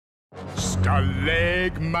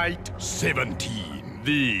Stalagmite 17,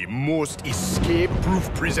 the most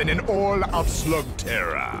escape-proof prison in all of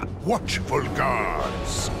Slugterra. Watchful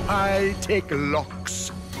guards, high-tech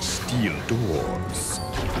locks, steel doors.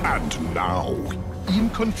 And now, in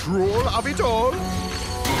control of it all,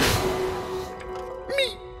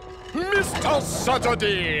 me, Mr.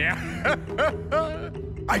 Saturday.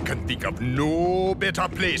 I can think of no better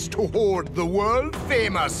place to hold the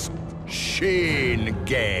world-famous Shane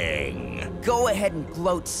gang. Go ahead and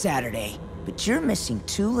gloat, Saturday, but you're missing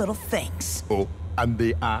two little things. Oh, and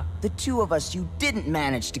they are? The two of us you didn't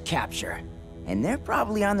manage to capture. And they're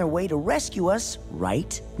probably on their way to rescue us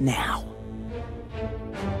right now.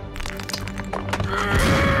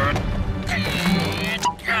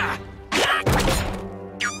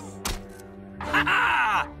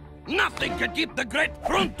 Nothing can keep the great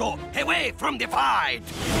Pronto away from the fight!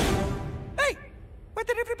 Hey! Where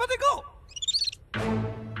did everybody go?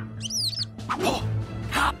 Oh,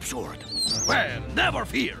 captured! Well, never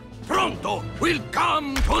fear. Pronto will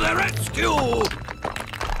come to the rescue!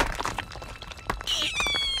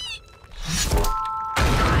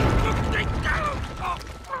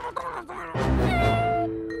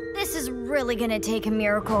 This is really gonna take a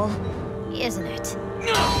miracle, isn't it?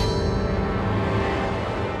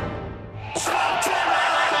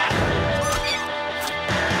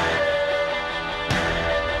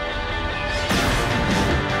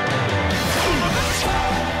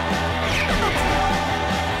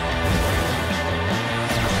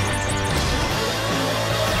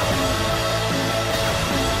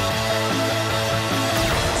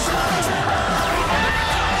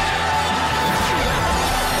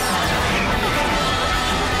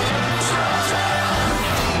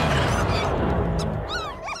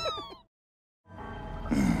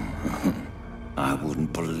 I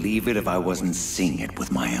wouldn't believe it if I wasn't seeing it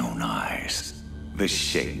with my own eyes. The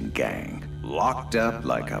Shane gang, locked up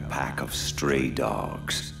like a pack of stray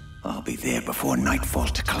dogs. I'll be there before nightfall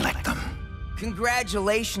to collect them.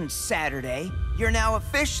 Congratulations, Saturday. You're now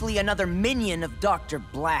officially another minion of Dr.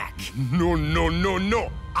 Blakk. No, no, no,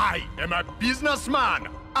 no. I am a businessman,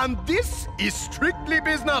 and this is strictly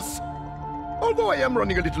business. Although I am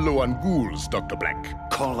running a little low on ghouls, Dr. Blakk.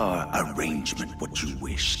 Call our arrangement what you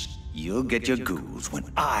wish. You'll get your ghouls when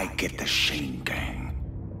I get the Shane gang.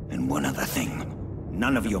 And one other thing,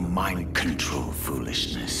 none of your mind control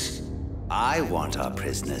foolishness. I want our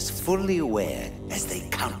prisoners fully aware as they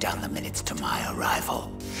count down the minutes to my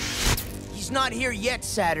arrival. He's not here yet,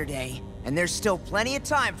 Saturday, and there's still plenty of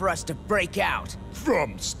time for us to break out.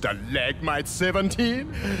 From Stalagmite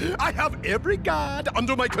 17, I have every guard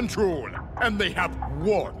under my control, and they have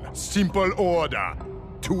one simple order: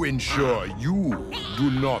 to ensure you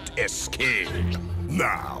do not escape.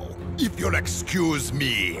 Now, if you'll excuse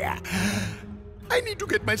me, I need to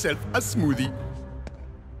get myself a smoothie.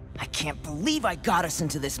 I can't believe I got us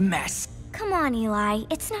into this mess. Come on, Eli.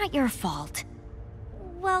 It's not your fault.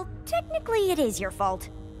 Well, technically it is your fault.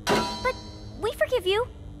 But we forgive you.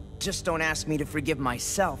 Just don't ask me to forgive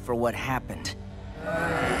myself for what happened.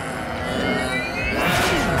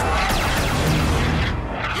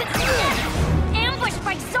 Ambushed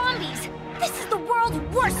by zombies! This is the world's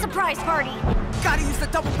worst surprise party! Gotta use the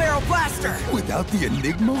double-barrel blaster! Without the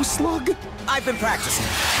Enigmo slug? I've been practicing.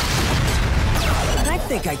 And I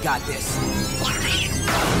think I got this.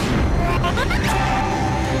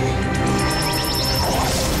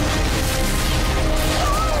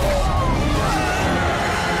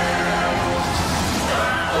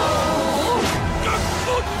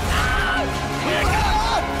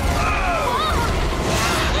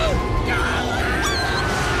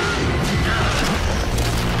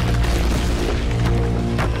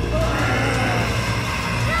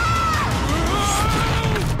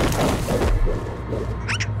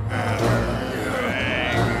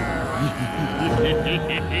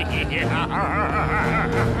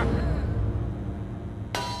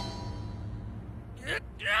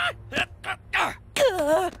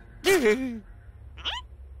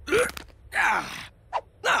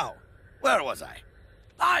 Now, where was I?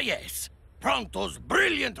 Ah, yes. Pronto's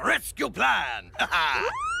brilliant rescue plan.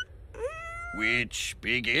 Which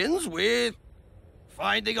begins with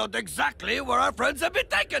finding out exactly where our friends have been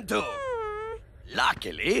taken to.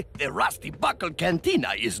 Luckily, the Rusty Buckle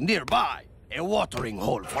Cantina is nearby. A watering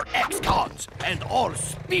hole for ex-cons and all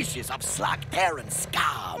species of Slugterran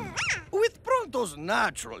scum. With Pronto's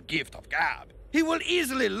natural gift of gab, he will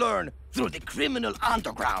easily learn through the criminal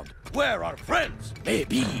underground where our friends may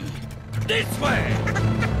be. This way!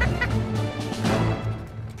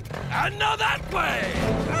 And now that way!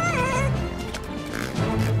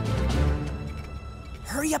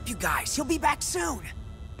 Hurry up, you guys. He'll be back soon.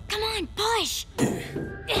 Come on, push!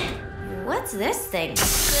 What's this thing?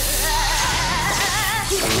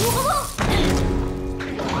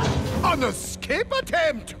 An escape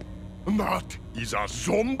attempt! That is a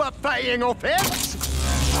zombifying offense!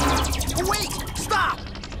 Wait! Stop!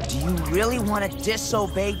 Do you really want to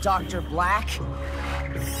disobey Dr. Blakk?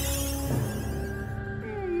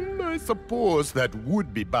 I suppose that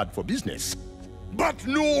would be bad for business. But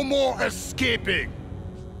no more escaping!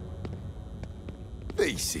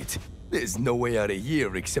 Face it, there's no way out of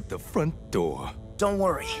here except the front door. Don't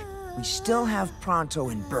worry. We still have Pronto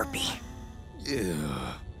and Burpy.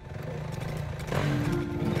 Yeah.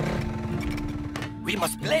 We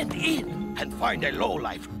must blend in and find a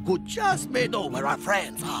lowlife who just may know where our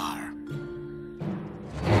friends are.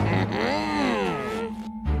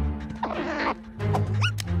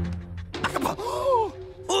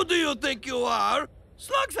 Who do you think you are?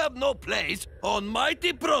 Slugs have no place on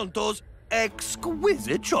Mighty Pronto's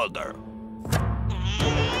exquisite shoulder.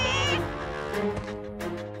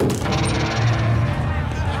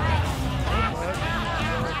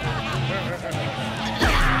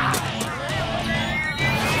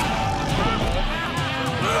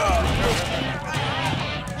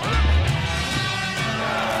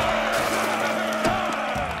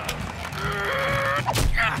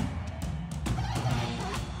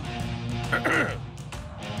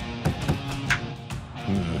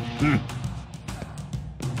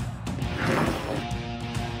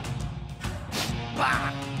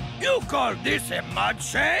 You call this a mud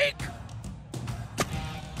shake?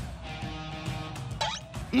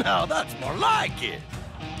 Now that's more like it.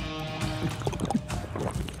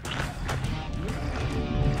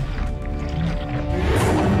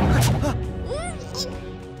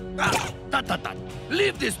 Tut.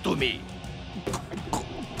 Leave this to me.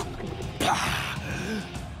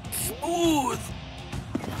 Smooth.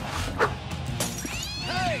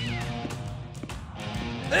 Hey.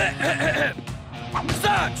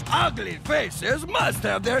 Such ugly faces must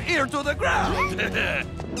have their ear to the ground.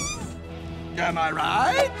 Am I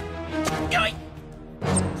right?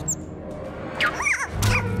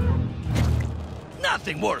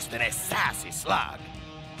 Nothing worse than a sassy slug.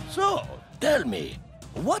 So, tell me,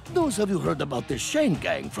 what news have you heard about the Shane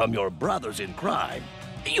gang from your brothers in crime?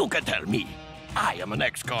 You can tell me. I am an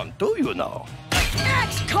ex-con too, you know.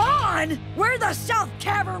 Ex-con? We're the South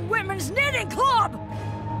Cavern Women's Knitting Club!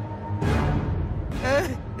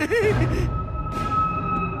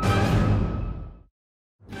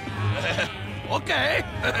 Okay.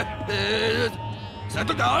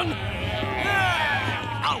 Settle down.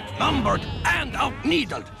 Outnumbered and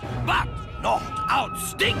outneedled, but not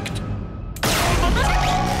outstinked.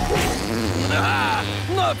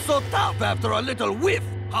 Not so tough after a little whiff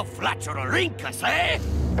of flatulence, eh?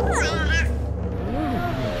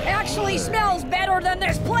 Actually smells better than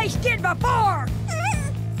this place did before!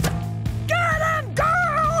 Get him,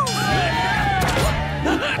 girls!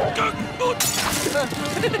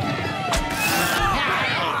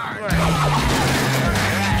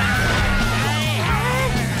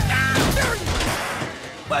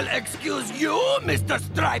 Well, excuse you, Mr.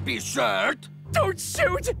 Stripy Shirt. Don't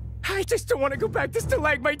shoot! I just don't want to go back to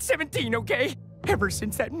Stalagmite 17, okay? Ever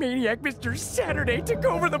since that maniac Mr. Saturday took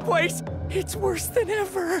over the place, it's worse than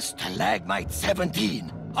ever. Stalagmite 17,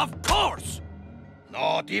 of course!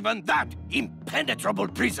 Not even that impenetrable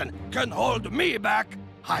prison can hold me back.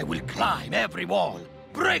 I will climb every wall,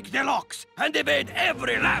 break the locks, and evade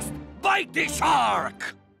every last bitey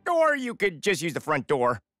shark! Or you could just use the front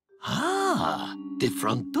door. Ah, the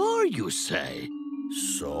front door, you say?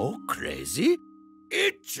 So crazy,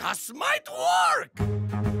 it just might work!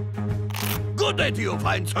 Good day to you,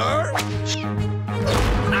 fine sir!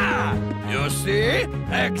 Ah, you see?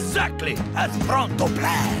 Exactly as Pronto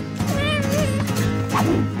planned!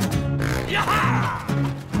 Yaha!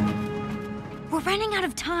 We're running out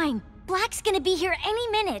of time. Black's gonna be here any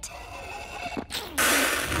minute.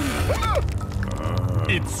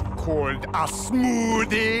 It's called a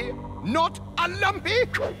smoothie, not a lumpy.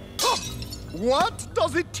 Huh. What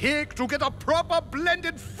does it take to get a proper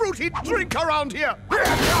blended fruity drink around here?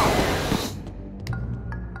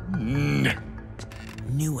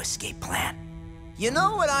 New escape plan. You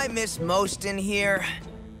know what I miss most in here?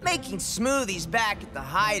 Making smoothies back at the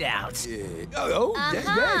hideout. Yes,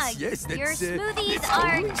 that's... Your smoothies it's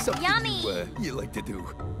are totally something yummy. you like to do.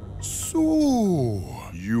 So,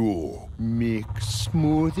 you make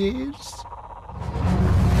smoothies?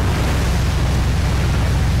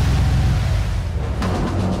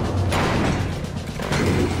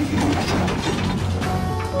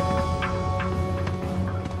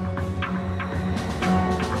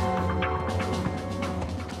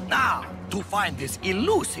 Now, to find this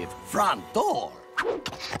elusive front door.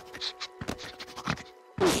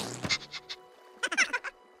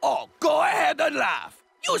 Oh, go ahead and laugh.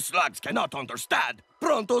 You slugs cannot understand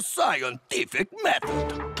Pronto's scientific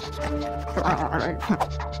method.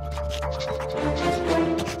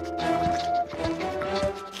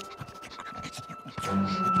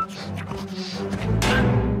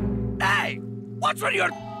 Hey, what's on your...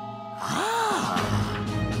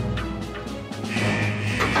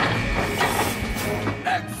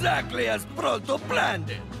 Exactly as Pronto planned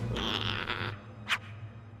it.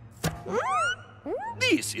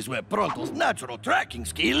 This is where Pronto's natural tracking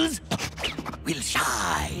skills will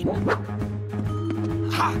shine.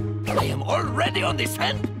 Ha! I am already on the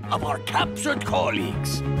scent of our captured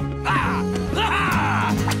colleagues. Ah!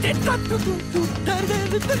 Ah!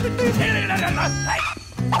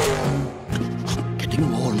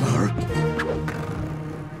 Getting warmer.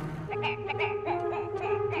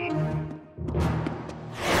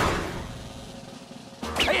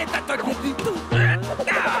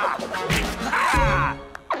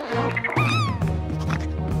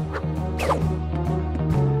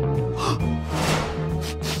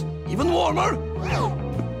 Even warmer?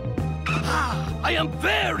 I am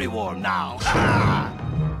very warm now.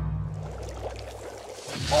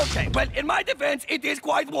 Okay, well, in my defense, it is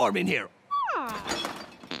quite warm in here.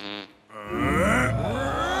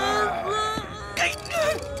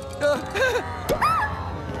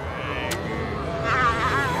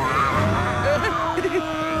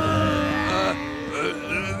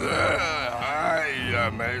 I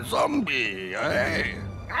am a zombie, eh?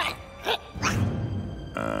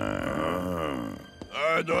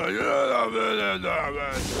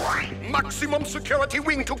 Maximum security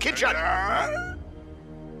wing to kitchen.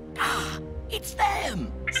 It's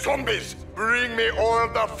them. Zombies, bring me all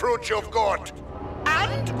the fruit you've got.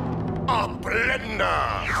 And a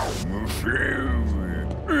blender.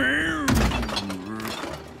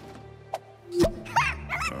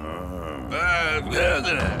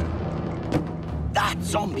 That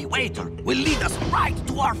zombie waiter will lead us right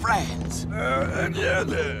to our friends.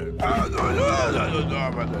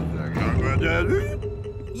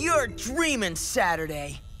 You're dreaming,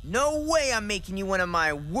 Saturday. No way I'm making you one of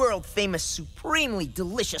my world-famous, supremely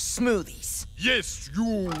delicious smoothies. Yes,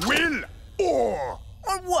 you will. Or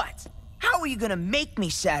what? How are you gonna make me,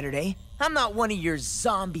 Saturday? I'm not one of your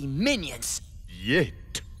zombie minions.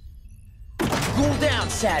 yet. Cool down,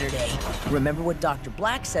 Saturday. Remember what Dr.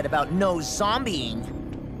 Blakk said about no zombieing?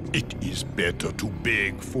 It is better to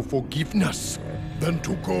beg for forgiveness than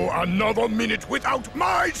to go another minute without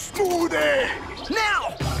my smoothie!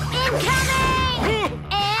 Now! Incoming!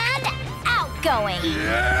 And outgoing!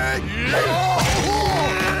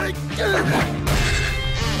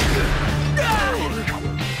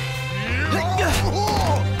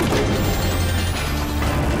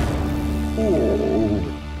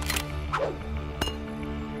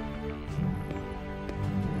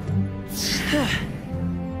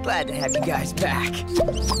 Glad to have you guys back.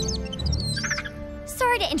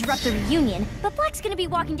 Sorry to interrupt the reunion, but Black's gonna be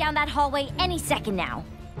walking down that hallway any second now.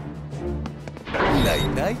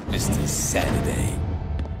 Night-night, Mr. Saturday.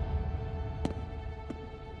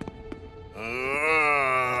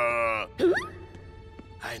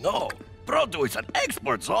 I know. Proto is an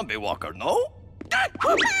expert zombie walker, no?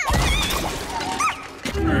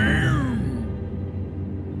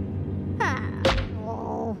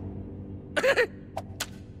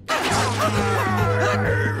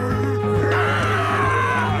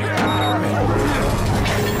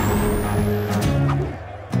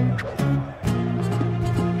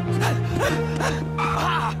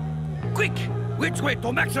 Quick! Which way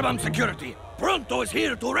to maximum security? Pronto is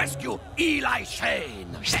here to rescue Eli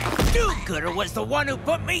Shane. Do-gooder was the one who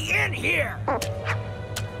put me in here!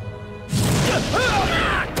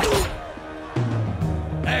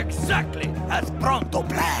 Exactly as Pronto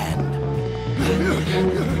planned.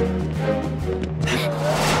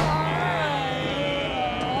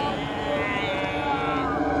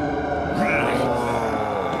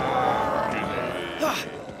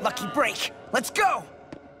 Lucky break. Let's go!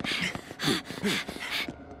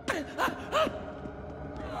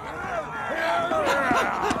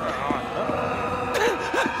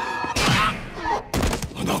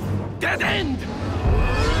 Oh no! Dead end!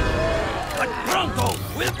 But Pronto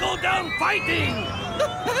will go down fighting!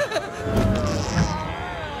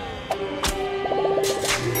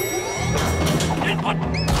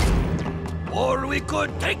 Or we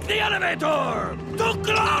could take the elevator to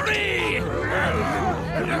glory!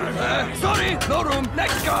 Sorry, no room.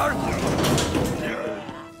 Next car.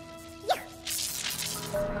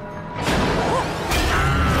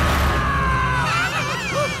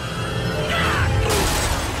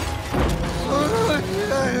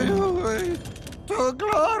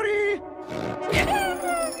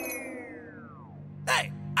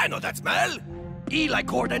 that smell? Eli,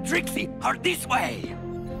 Cord, and Trixie are this way.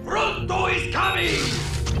 Pronto is coming!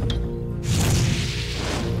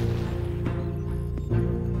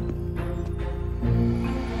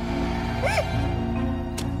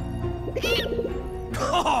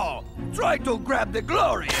 Oh, try to grab the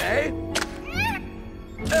glory, eh?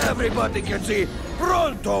 Everybody can see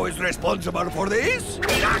Pronto is responsible for this.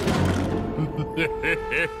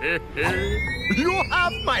 You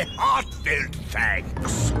have my heartfelt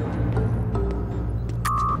thanks.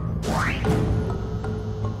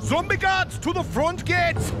 Zombie guards to the front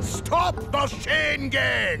gates! Stop the Shane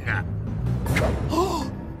gang!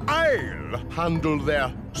 I'll handle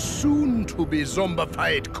their soon-to-be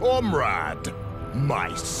zombified comrade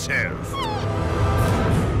myself.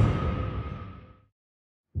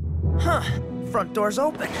 Huh. Front door's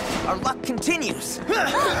open. Our luck continues.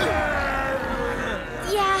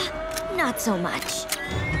 Yeah, not so much.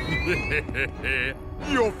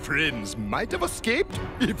 Your friends might have escaped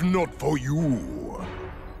if not for you.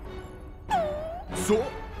 So,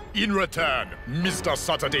 in return, Mr.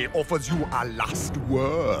 Saturday offers you a last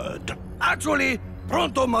word. Actually,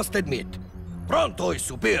 Pronto must admit, Pronto is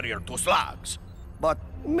superior to slugs. But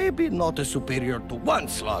maybe not as superior to one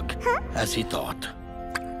slug as he thought.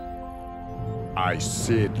 I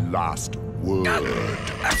said last word.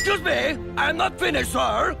 Excuse me, I'm not finished,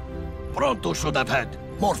 sir. Pronto should have had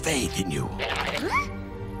more faith in you.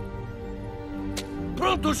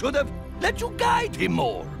 Pronto should have let you guide him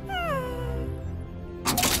more.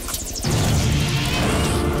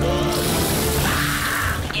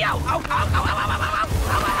 Ow, ow, ow, ow, ow, ow, ow,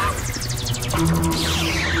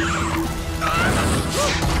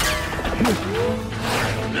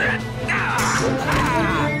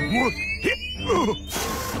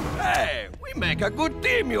 Hey, we make a good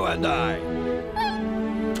team, you and I.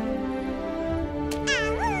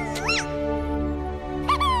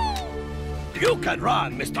 You can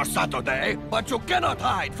run, Mr. Saturday, but you cannot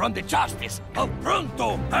hide from the justice of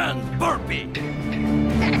Pronto and Burpy.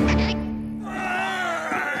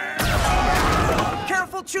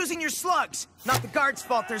 Careful choosing your slugs. Not the guards'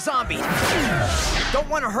 fault they're zombies. Don't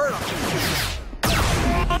want to hurt them.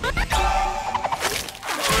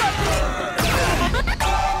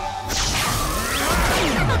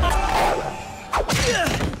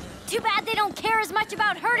 Too bad they don't care as much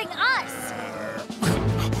about hurting us.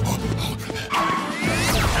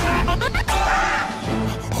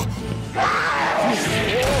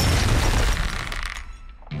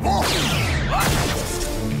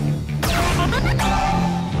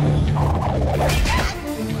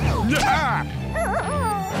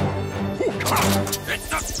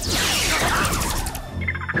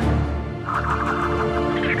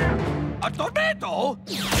 A tornado?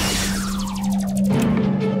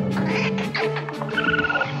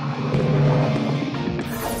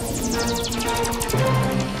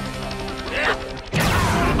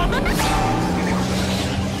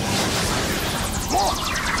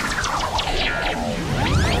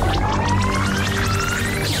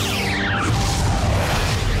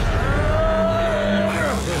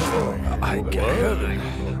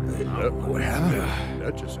 What happened?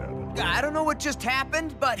 That just happened. I don't know what just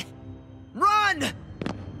happened, but... Run!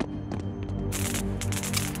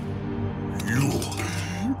 You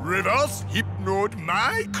reverse hypnode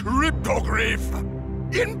my cryptograph!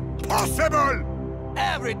 Impossible!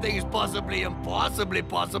 Everything is possibly impossibly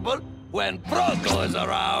possible when Pronto is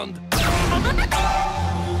around.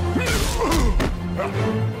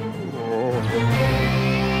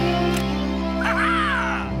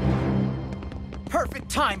 Perfect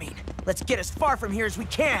timing. Let's get as far from here as we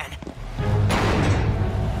can.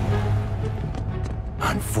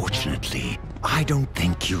 Unfortunately, I don't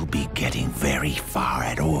think you'll be getting very far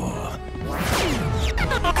at all.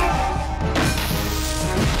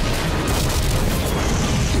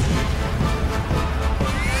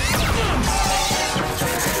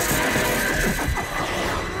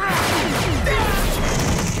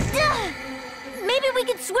 Maybe we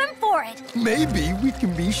can swim for it. Maybe we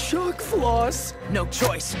can be shark floss. No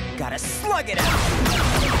choice. Gotta slug it out.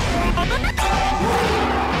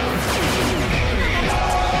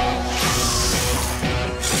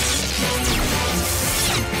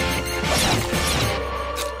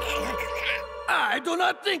 I do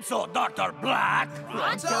not think so, Dr. Blakk.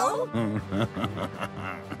 Pronto?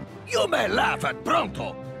 You may laugh at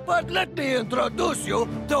Pronto, but let me introduce you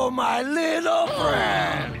to my little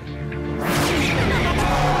friend.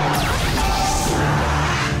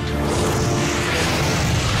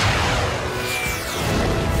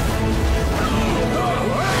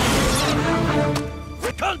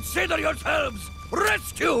 Consider yourselves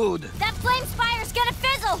rescued! That flame spire's gonna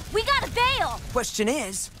fizzle. We gotta bail. Question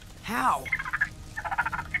is, How?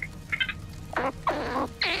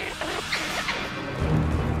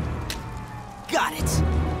 Got it!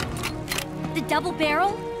 The double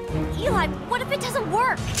barrel? Eli, what if it doesn't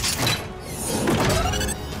work?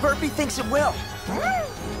 Burpy thinks it will.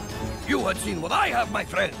 You had seen what I have, my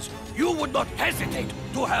friends. You would not hesitate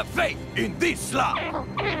to have faith in this slug.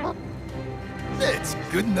 That's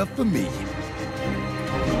good enough for me.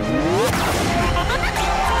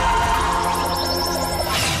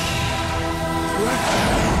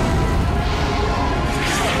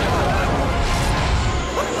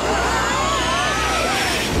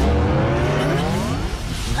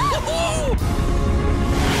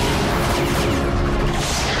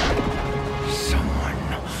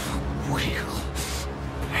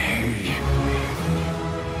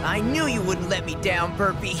 I knew you wouldn't let me down,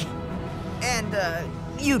 Burpy. And,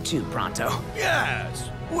 you too, Pronto. Yes,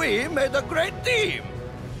 we made a great team.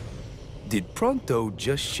 Did Pronto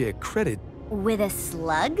just share credit? With a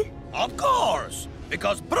slug? Of course,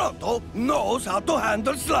 because Pronto knows how to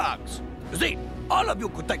handle slugs. See, all of you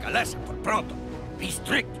could take a lesson from Pronto. Be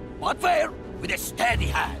strict, but fair, with a steady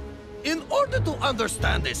hand. In order to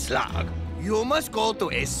understand a slug, you must go to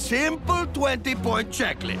a simple 20-point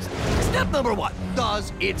checklist. Step number 1,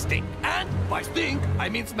 does it stink? And by stink, I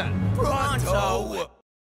mean smell. Pronto!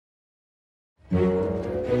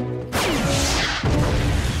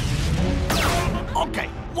 Okay,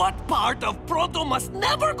 what part of Pronto must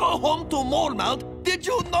never go home to Mole Mound did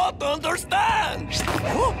you not understand?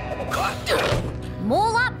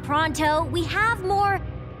 Mole up, Pronto. We have more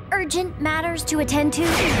urgent matters to attend to.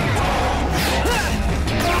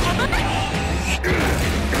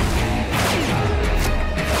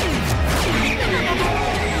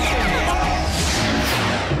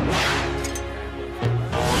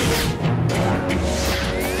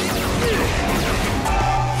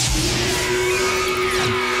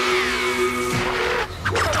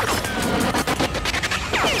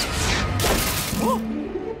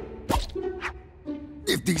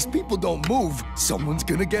 If these people don't move, someone's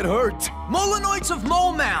gonna get hurt. Molenoids of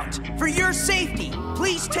Mole Mound, for your safety,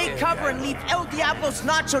 please take cover and leave El Diablo's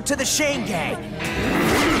Nacho to the Shane gang.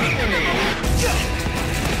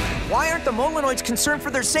 Why aren't the Molenoids concerned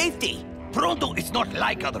for their safety? Pronto is not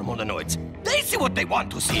like other Molenoids. They see what they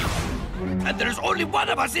want to see. And there's only one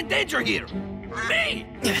of us in danger here. Me!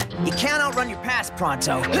 You can't outrun your past,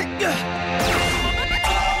 Pronto.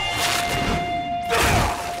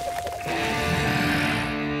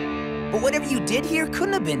 But whatever you did here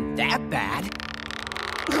couldn't have been that bad.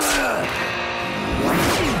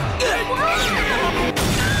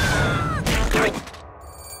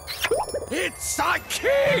 It's a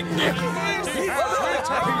king!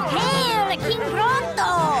 Hail, King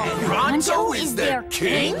Pronto! Pronto is their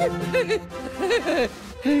king?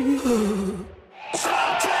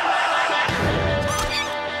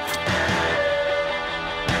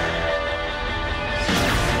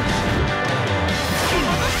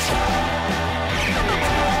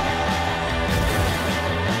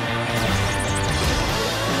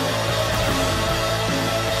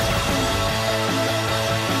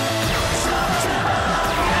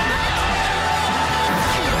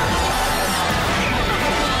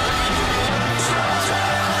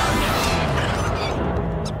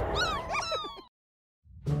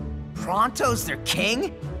 Pronto's their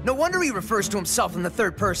king? No wonder he refers to himself in the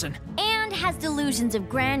third person. And has delusions of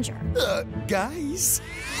grandeur. Guys?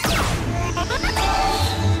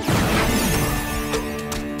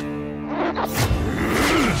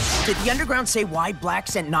 Did the Underground say why Blakk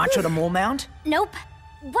sent Nacho to Mole Mound? Nope.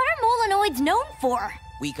 What are Molenoids known for?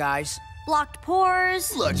 Weak eyes, Blocked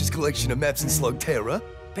pores? Largest collection of maps in Slugterra.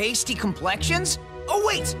 pasty complexions? Oh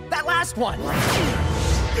wait, that last one!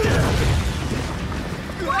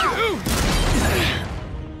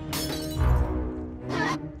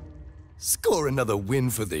 Score another win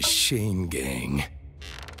for the Shane gang.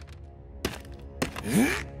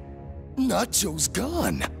 Nacho's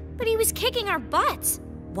gone. But he was kicking our butts.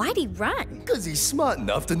 Why'd he run? Because he's smart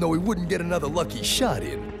enough to know he wouldn't get another lucky shot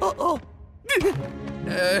in.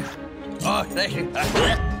 Thank you.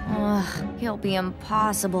 He'll be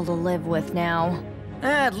impossible to live with now.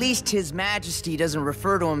 At least His Majesty doesn't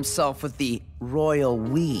refer to himself with the royal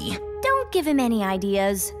we. Don't give him any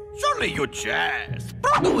ideas. Surely you jest.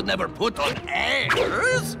 Pronto would never put on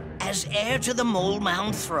airs. As heir to the Mole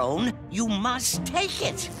Mound throne, you must take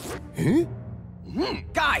it.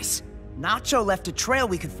 Guys, Nacho left a trail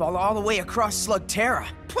we could follow all the way across Slugterra.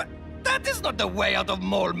 That is not the way out of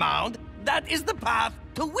Mole Mound. That is the path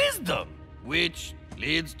to wisdom, which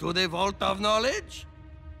leads to the Vault of Knowledge.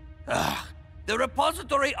 The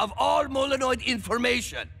repository of all Molenoid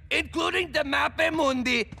information. including the Mappe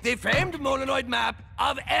Mundi, the famed Molonoid map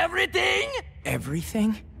of everything.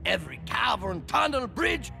 Everything? Every cavern, tunnel,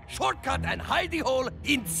 bridge, shortcut, and hidey hole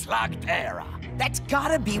in Slugterra. That's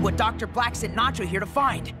gotta be what Dr. Blakk sent Nacho here to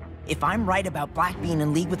find. If I'm right about Blakk being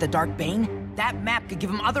in league with the Dark Bane, that map could give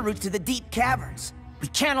him other routes to the deep caverns. We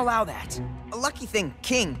can't allow that. A lucky thing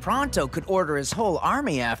King Pronto could order his whole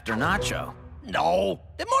army after Nacho. No,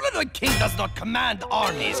 the Molonoid King does not command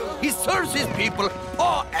armies. He serves his people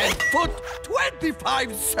paw and foot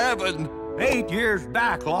 25/7. 8 years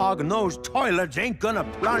backlog and those toilets ain't gonna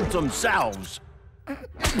plunge themselves.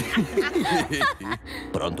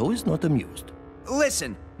 Pronto is not amused.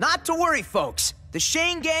 Listen, not to worry, folks. The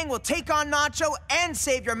Shane gang will take on Nacho and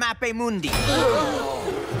save your Mappe Mundi.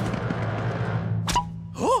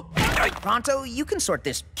 Pronto, you can sort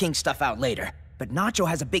this king stuff out later. But Nacho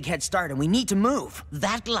has a big head start and we need to move.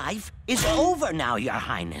 That life is over now, Your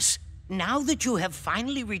Highness. Now that you have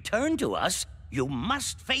finally returned to us, you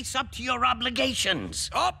must face up to your obligations.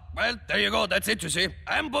 Oh, well, there you go. That's it, you see.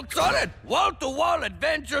 I'm booked solid. Wall-to-wall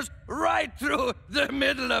adventures right through the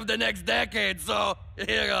middle of the next decade. So,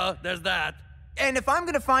 here you go. There's that. And if I'm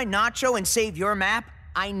gonna find Nacho and save your map,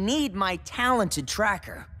 I need my talented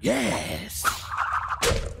tracker. Yes.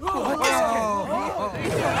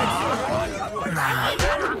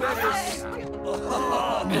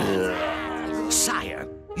 Sire,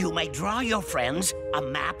 you may draw your friends a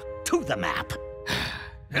map to the map.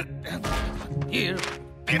 Here,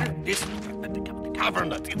 this the cavern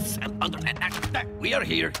that is under. We are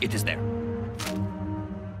here. It is there.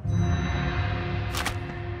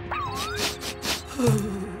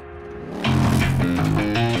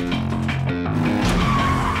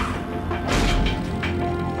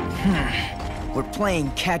 We're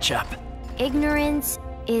playing catch-up. Ignorance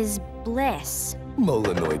is bliss.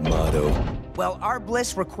 Molonoid motto. Well, our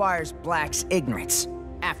bliss requires Black's ignorance.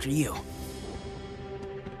 After you.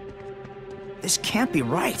 This can't be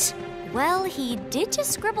right. Well, he did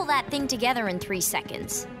just scribble that thing together in 3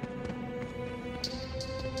 seconds.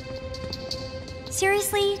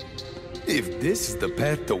 Seriously? If this is the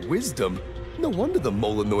path to wisdom, no wonder the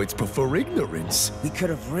Molonoids prefer ignorance. We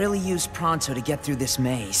could have really used Pronto to get through this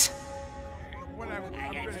maze.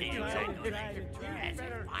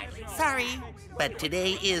 Sorry, but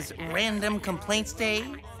today is Random Complaints Day.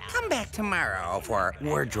 Come back tomorrow for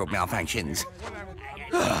wardrobe malfunctions.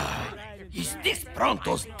 Is this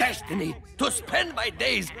Pronto's destiny to spend my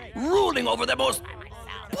days ruling over the most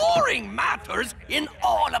boring matters in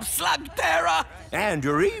all of Slugterra? And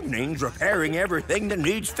your evenings repairing everything that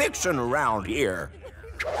needs fixing around here.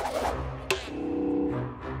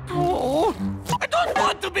 Oh, I don't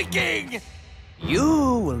want to be king!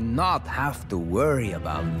 You will not have to worry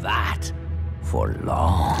about that for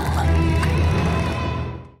long.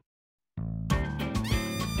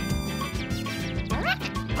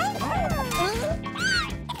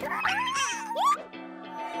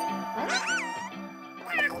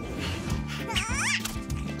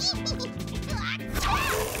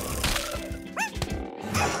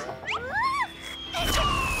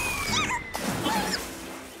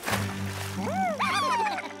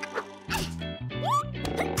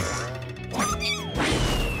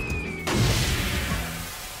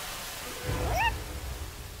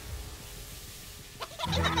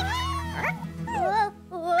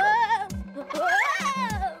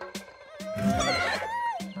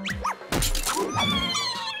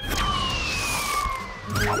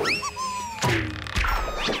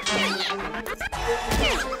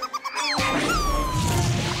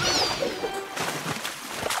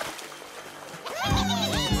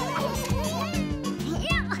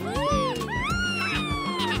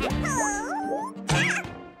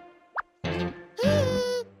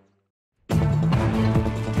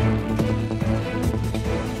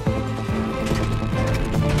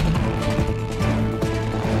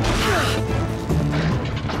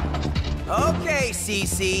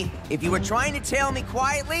 CC, if you were trying to tail me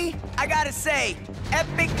quietly, I gotta say,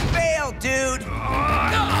 epic fail, dude!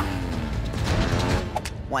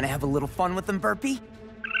 Wanna have a little fun with them, Burpy?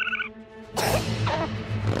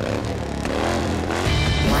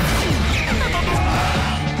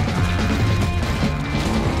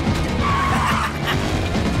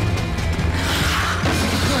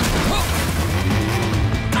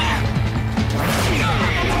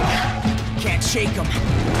 Can't shake him.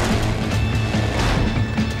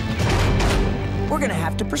 We're gonna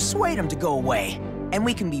have to persuade him to go away. And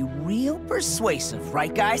we can be real persuasive,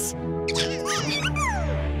 right, guys? A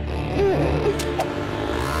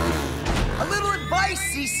little advice,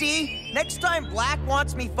 CC. Next time Blakk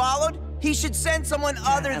wants me followed, he should send someone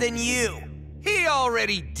other than you. He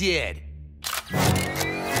already did.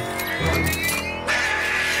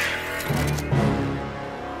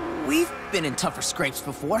 been in tougher scrapes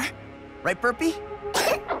before. Right, Burpy?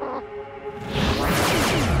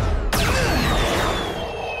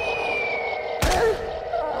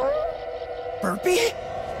 Burpy?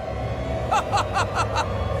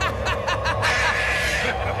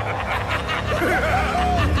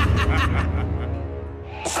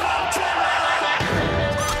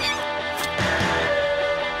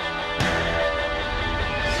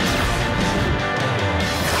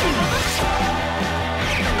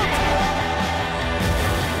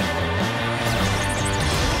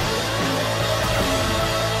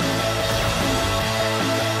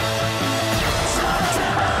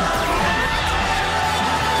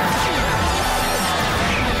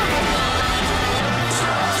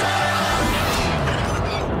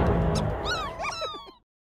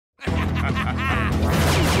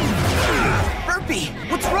 Burpy,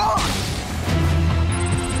 what's wrong?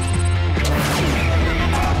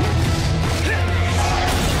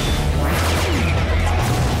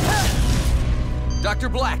 Dr.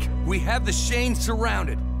 Blakk, we have the Shane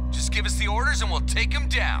surrounded. Just give us the orders and we'll take him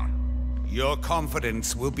down. Your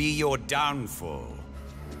confidence will be your downfall.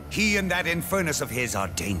 He and that infernus of his are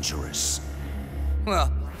dangerous.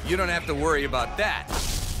 Well, you don't have to worry about that.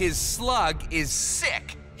 His slug is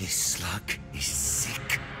sick. His slug is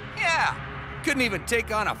sick? Yeah, couldn't even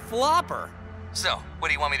take on a flopper. So, what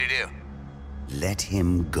do you want me to do? Let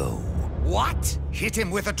him go. What? Hit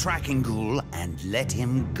him with a tracking ghoul and let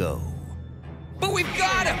him go. But we've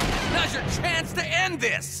got him! Now's your chance to end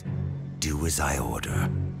this! Do as I order,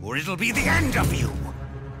 or it'll be the end of you!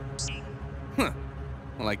 Huh.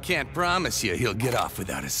 Well, I can't promise you he'll get off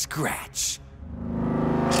without a scratch.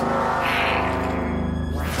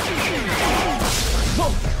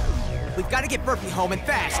 Whoa! We've got to get Burpy home and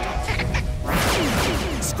fast!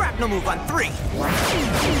 Scrap no move on 3!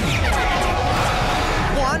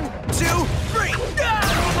 1, 2, 3!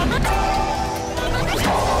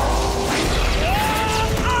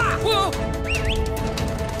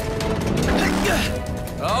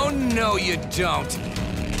 Oh, no, you don't.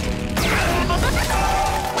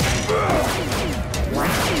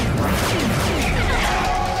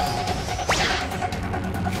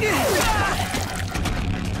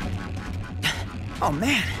 Oh,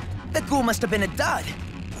 man. That ghoul must have been a dud.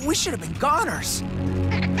 We should have been goners.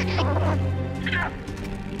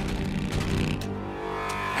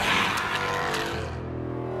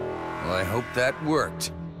 Well, I hope that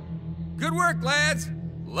worked. Good work, lads!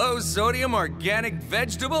 Low-sodium organic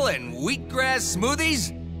vegetable and wheatgrass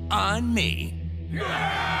smoothies on me.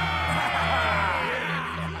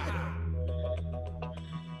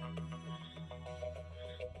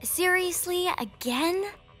 Seriously, again?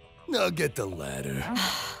 I'll get the ladder.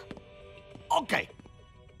 Okay,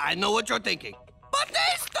 I know what you're thinking. But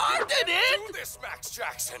they started it! Do this, Max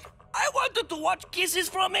Jackson. I wanted to watch kisses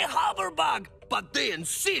from a hoverbug, but they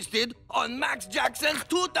insisted on Max Jackson's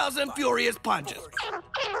 2,000 furious punches.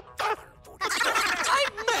 I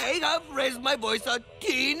may have raised my voice a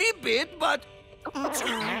teeny bit, but... Does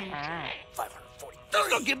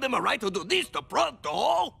not give them a right to do this to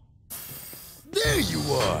pronto. There you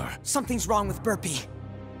are. Something's wrong with Burpy.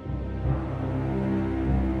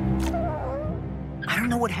 I don't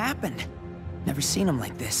know what happened. Never seen him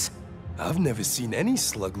like this. I've never seen any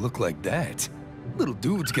slug look like that. Little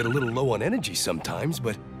dudes get a little low on energy sometimes,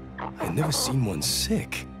 but I've never seen one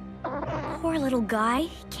sick. Poor little guy.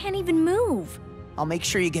 He can't even move. I'll make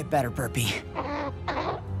sure you get better, Burpy.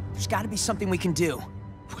 There's got to be something we can do.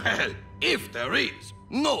 Well, if there is,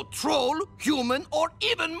 no troll, human, or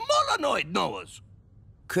even Molanoid knows.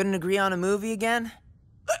 Couldn't agree on a movie again?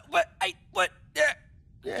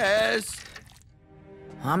 Yes.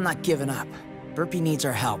 I'm not giving up. Burpy needs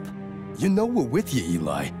our help. You know we're with you,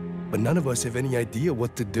 Eli, but none of us have any idea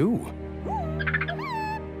what to do.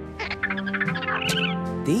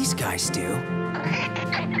 These guys do.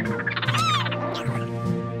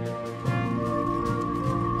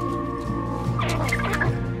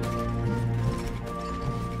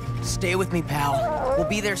 Stay with me, pal. We'll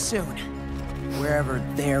be there soon. Wherever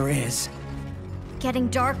there is. Getting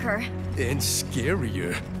darker. And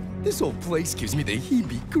scarier. This whole place gives me the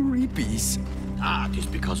heebie-creepies. That is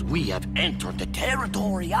because we have entered the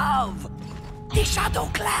territory of the Shadow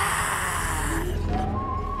Clan.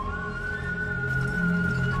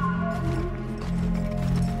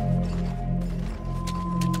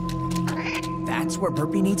 That's where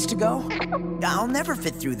Burpy needs to go? I'll never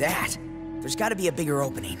fit through that. There's got to be a bigger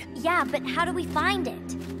opening. Yeah, but how do we find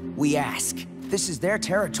it? We ask. This is their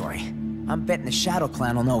territory. I'm betting the Shadow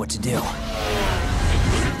Clan will know what to do.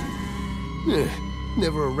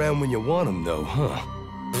 Never around when you want them, though, huh?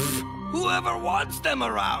 Whoever wants them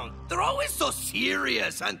around. They're always so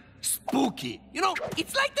serious and spooky. You know,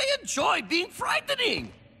 it's like they enjoy being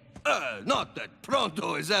frightening. Not that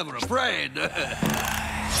Pronto is ever afraid.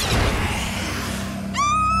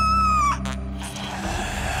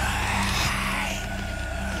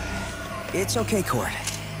 It's okay, Cord.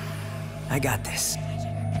 I got this.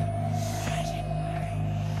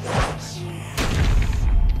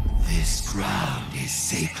 This ground is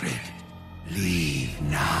sacred. Leave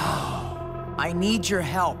now. I need your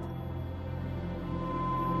help.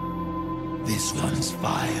 This one's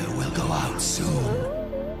fire will go out soon.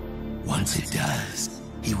 Once it does,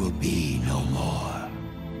 he will be no more.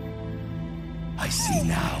 I see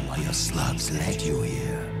now why your slugs led you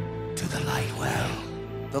here, to the light well.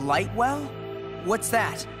 The light well? What's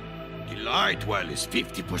that? The light well is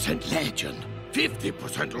 50% legend,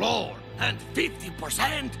 50% lore, and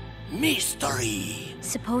 50% mystery.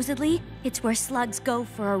 Supposedly, it's where slugs go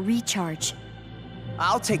for a recharge.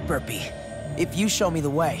 I'll take Burpy, if you show me the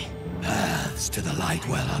way. Paths to the light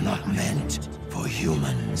well are not meant for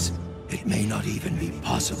humans. It may not even be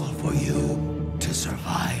possible for you to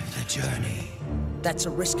survive the journey. That's a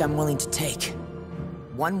risk I'm willing to take.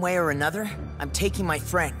 One way or another, I'm taking my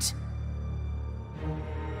friend.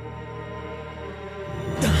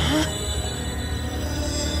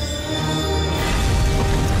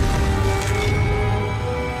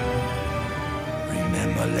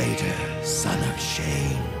 Remember later, son of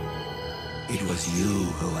Shane. It was you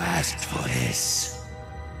who asked for this.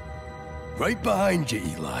 Right behind you,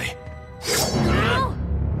 Eli.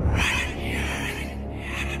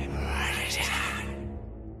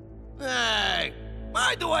 Hey,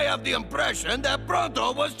 why do I have the impression that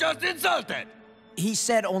Pronto was just insulted? He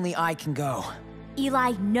said only I can go.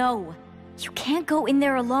 Eli, no. You can't go in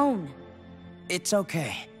there alone. It's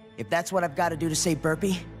okay. If that's what I've got to do to save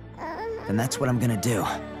Burpy, then that's what I'm gonna do.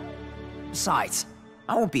 Besides,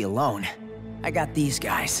 I won't be alone. I got these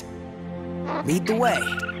guys. Lead the way.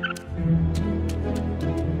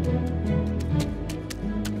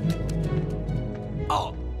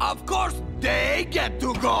 Oh, of course they get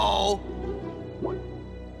to go!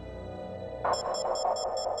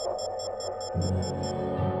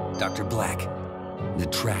 Dr. Blakk, the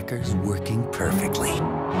tracker's working perfectly.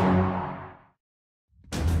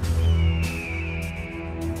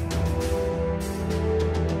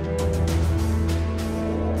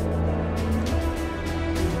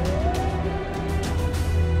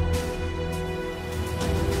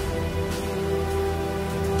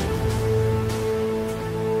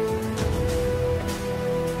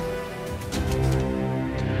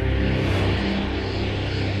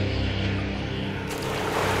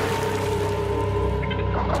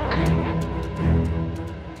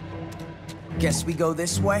 Guess we go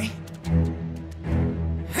this way?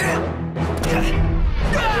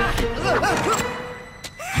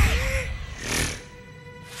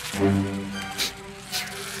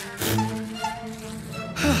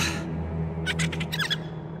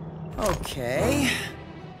 Okay.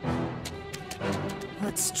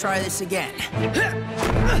 Let's try this again.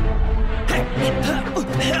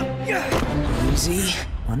 Easy,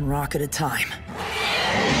 one rock at a time.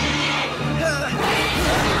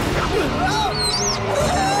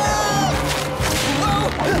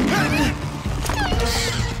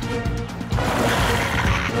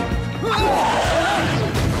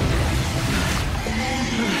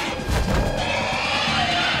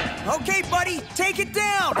 Okay, buddy, take it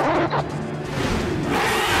down!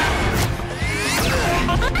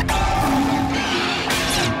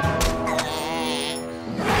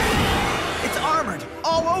 It's armored,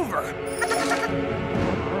 all over!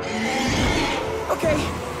 Okay,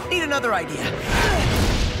 need another idea.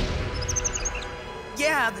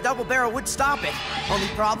 Yeah, the double barrel would stop it. Only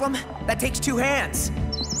problem, that takes 2 hands.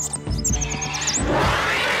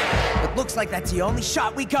 It looks like that's the only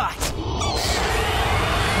shot we got.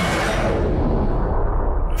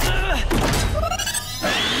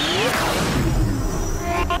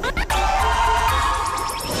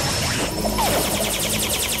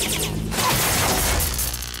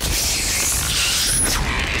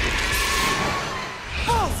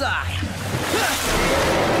 Bullseye!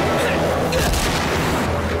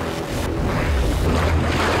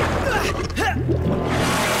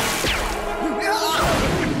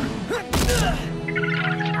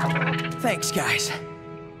 Thanks, guys.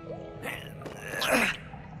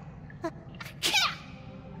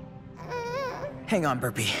 Hang on,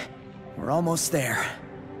 Burpy. We're almost there.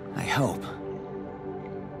 I hope.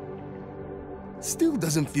 Still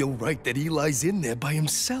doesn't feel right that Eli's in there by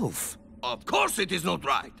himself. Of course it is not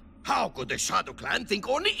right. How could the Shadow Clan think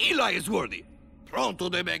only Eli is worthy? Pronto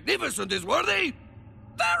the Magnificent is worthy?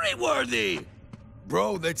 Very worthy!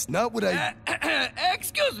 bro, that's not what I...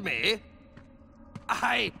 Excuse me?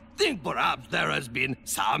 I think perhaps there has been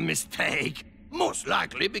some mistake. Most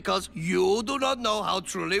likely because you do not know how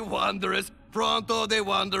truly wondrous Pronto the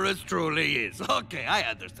Wanderers truly is. Okay, I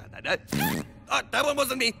understand that. That one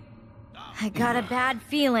wasn't me. I got a bad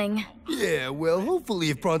feeling. Yeah, well, hopefully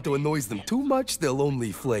if Pronto annoys them too much, they'll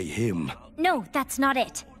only flay him. No, that's not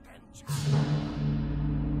it.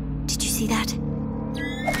 Did you see that?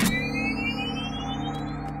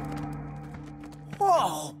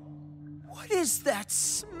 Whoa! What is that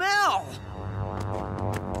smell?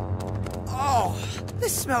 Oh,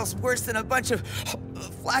 this smells worse than a bunch of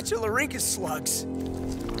flatulorhynchus slugs.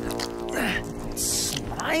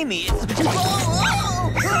 Slimy.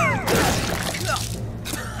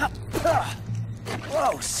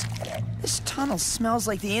 Gross. This tunnel smells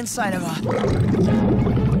like the inside of a...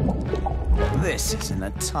 This isn't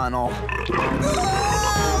a tunnel.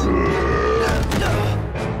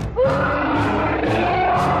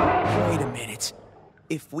 Wait a minute.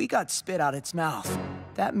 If we got spit out its mouth,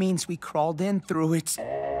 that means we crawled in through its...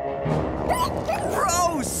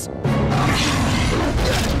 Gross!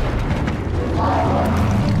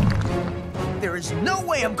 There is no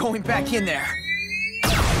way I'm going back in there.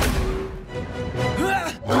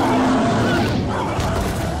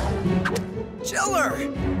 Chiller!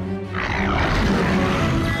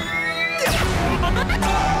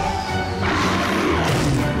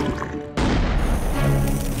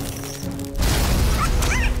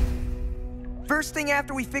 First thing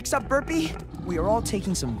after we fix up Burpy, we are all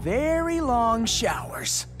taking some very long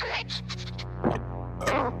showers.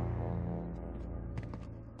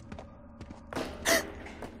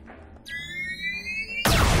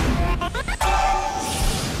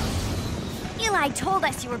 Eli told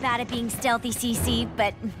us you were bad at being stealthy, CC,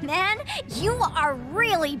 but man, you are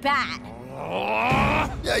really bad.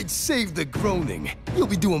 I'd save the groaning. You'll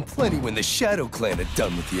be doing plenty when the Shadow Clan are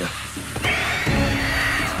done with you.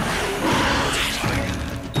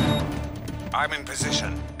 I'm in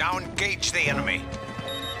position. Now engage the enemy.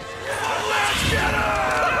 Let's get him!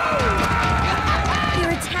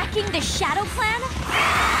 You're attacking the Shadow Clan?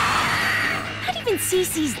 Not even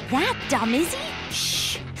CC's that dumb, is he?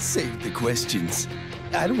 Shh, save the questions.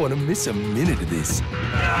 I don't want to miss a minute of this.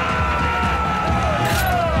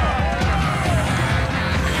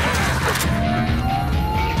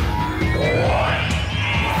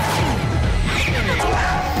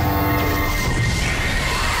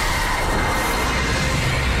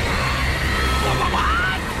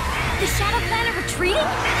 The Shadow Clan are retreating?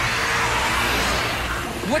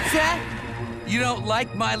 What's that? You don't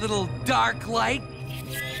like my little dark light?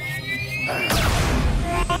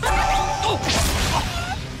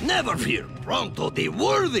 Never fear, Pronto the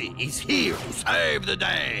Worthy is here to save the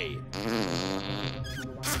day.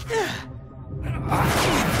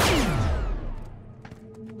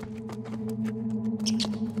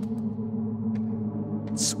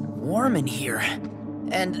 It's warm in here,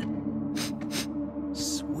 and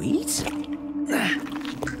sweet?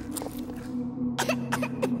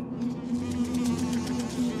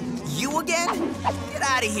 You again? Get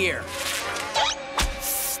out of here!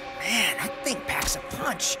 Man, that thing packs a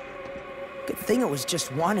punch. Good thing it was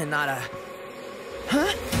just one and not a...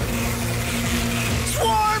 Huh?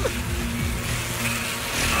 Swarm!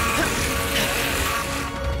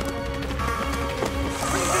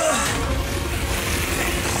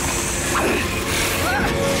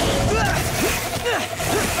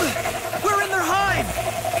 We're in their hive!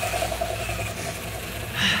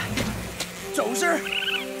 Dozer?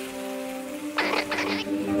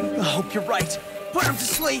 I hope you're right. Put him to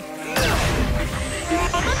sleep.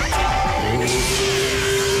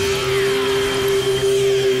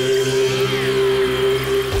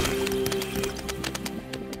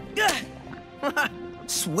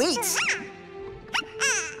 Sweet.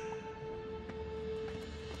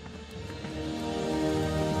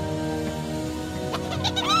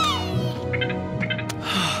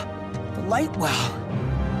 The light well.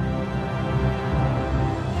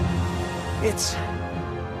 It's...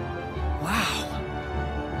 wow.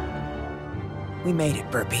 We made it,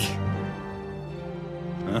 Burpy.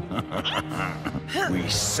 We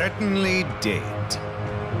certainly did.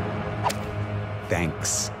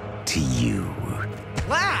 Thanks to you.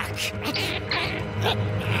 Blakk!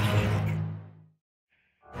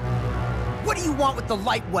 What do you want with the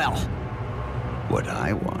light well? What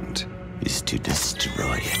I want is to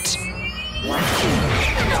destroy it.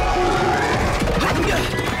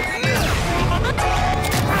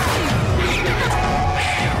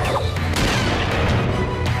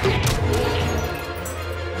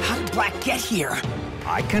 How did Blakk get here?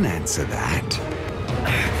 I can answer that.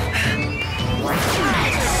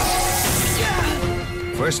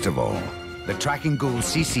 First of all, the tracking ghoul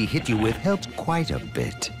CC hit you with helped quite a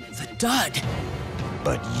bit. The dud.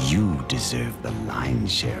 But you deserve the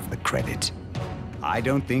lion's share of the credit. I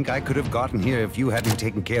don't think I could have gotten here if you hadn't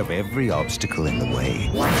taken care of every obstacle in the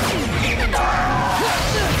way.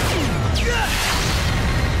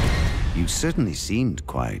 You certainly seemed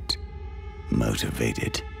quite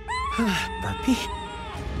motivated. Burpy?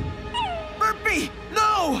 Burpy!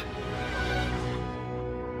 No!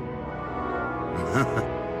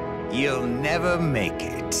 You'll never make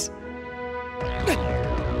it.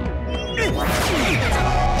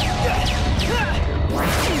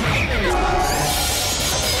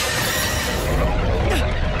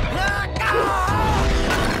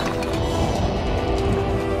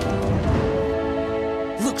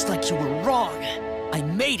 Looks like you were wrong. I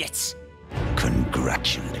made it.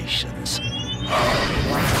 Congratulations.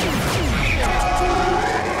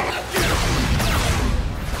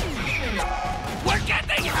 We're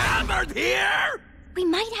getting hammered here! We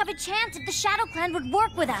might have a chance if the Shadow Clan would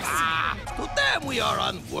work with us. To them we are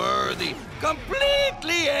unworthy,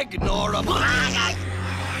 completely ignorable.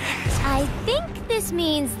 I think this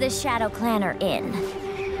means the Shadow Clan are in.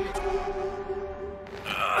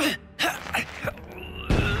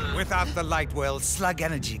 Without the light well, slug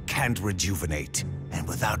energy can't rejuvenate. And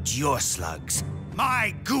without your slugs,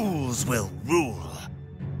 my ghouls will rule.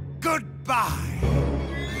 Goodbye,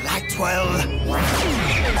 Lightwell.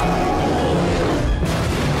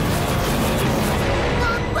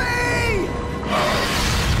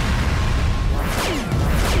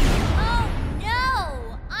 Oh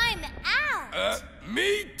no! I'm out!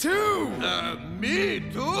 Me too! Me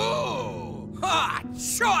too! Ha!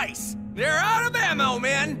 Choice! They're out of ammo,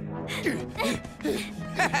 man!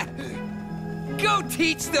 Go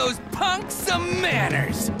teach those punks some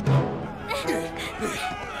manners!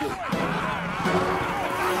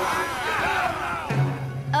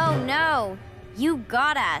 Oh no! You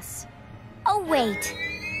got us. Oh wait.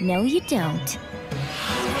 No, you don't.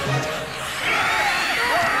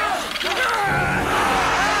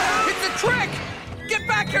 It's a trick! Get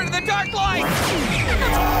back here to the dark light!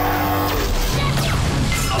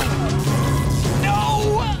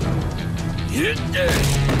 No!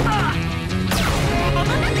 Ha!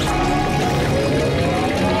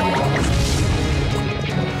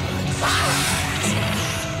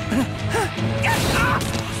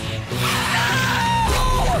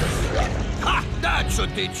 That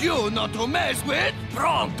should teach you not to mess with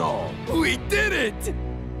Pronto! We did it!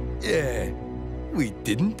 Yeah, we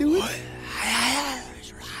didn't do it?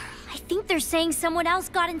 I think they're saying someone else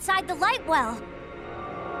got inside the light well.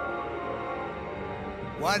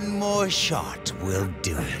 One more shot will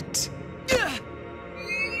do it.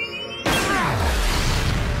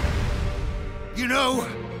 You know,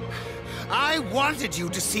 I wanted you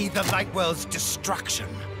to see the Lightwell's destruction.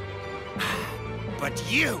 But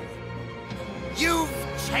you've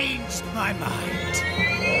changed my mind.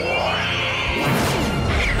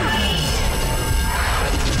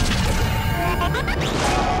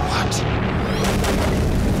 What?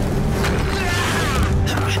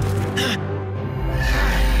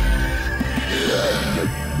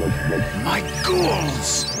 My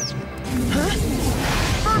ghouls! Huh?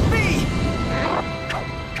 Burpy!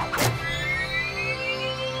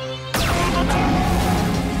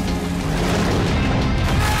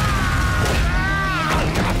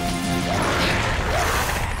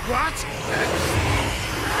 What?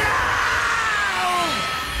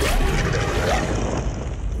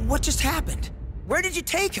 What just happened? Where did you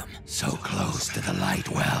take him? So close to the light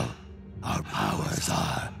well, our powers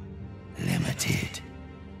are limited.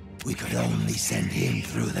 We could only send him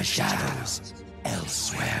through the shadows.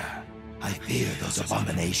 Elsewhere, I fear those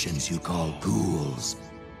abominations you call ghouls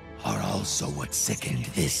are also what sickened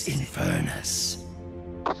this infernus.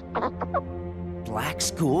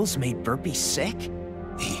 Black's ghouls made Burpy sick?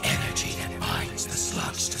 The energy that binds the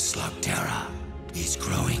slugs to Slugterra is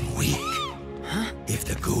growing weak. Huh? If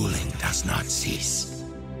the ghouling does not cease,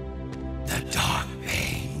 the dark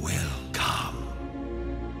pain will come.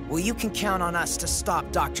 Well, you can count on us to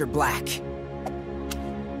stop Dr. Blakk.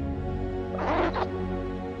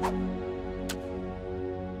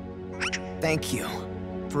 Thank you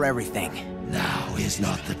for everything. Now is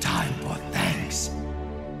not the time for thanks.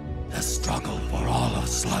 The struggle for all of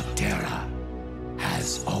Slugterra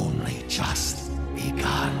has only just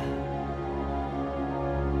begun.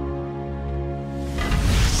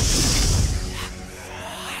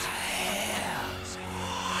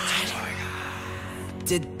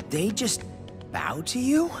 Did they just bow to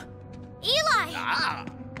you? Eli!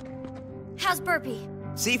 How's Burpy?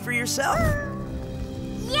 See for yourself?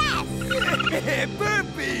 Yes!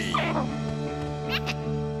 Burpy!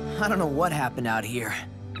 I don't know what happened out here.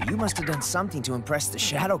 You must have done something to impress the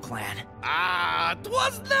Shadow Clan. Ah,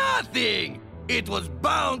 'twas nothing! It was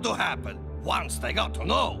bound to happen. Once they got to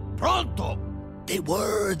know, pronto, they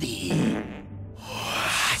were the...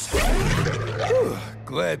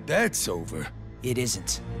 Glad that's over. It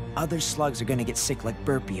isn't. Other slugs are gonna get sick like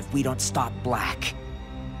Burpy if we don't stop Blakk.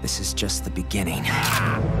 This is just the beginning.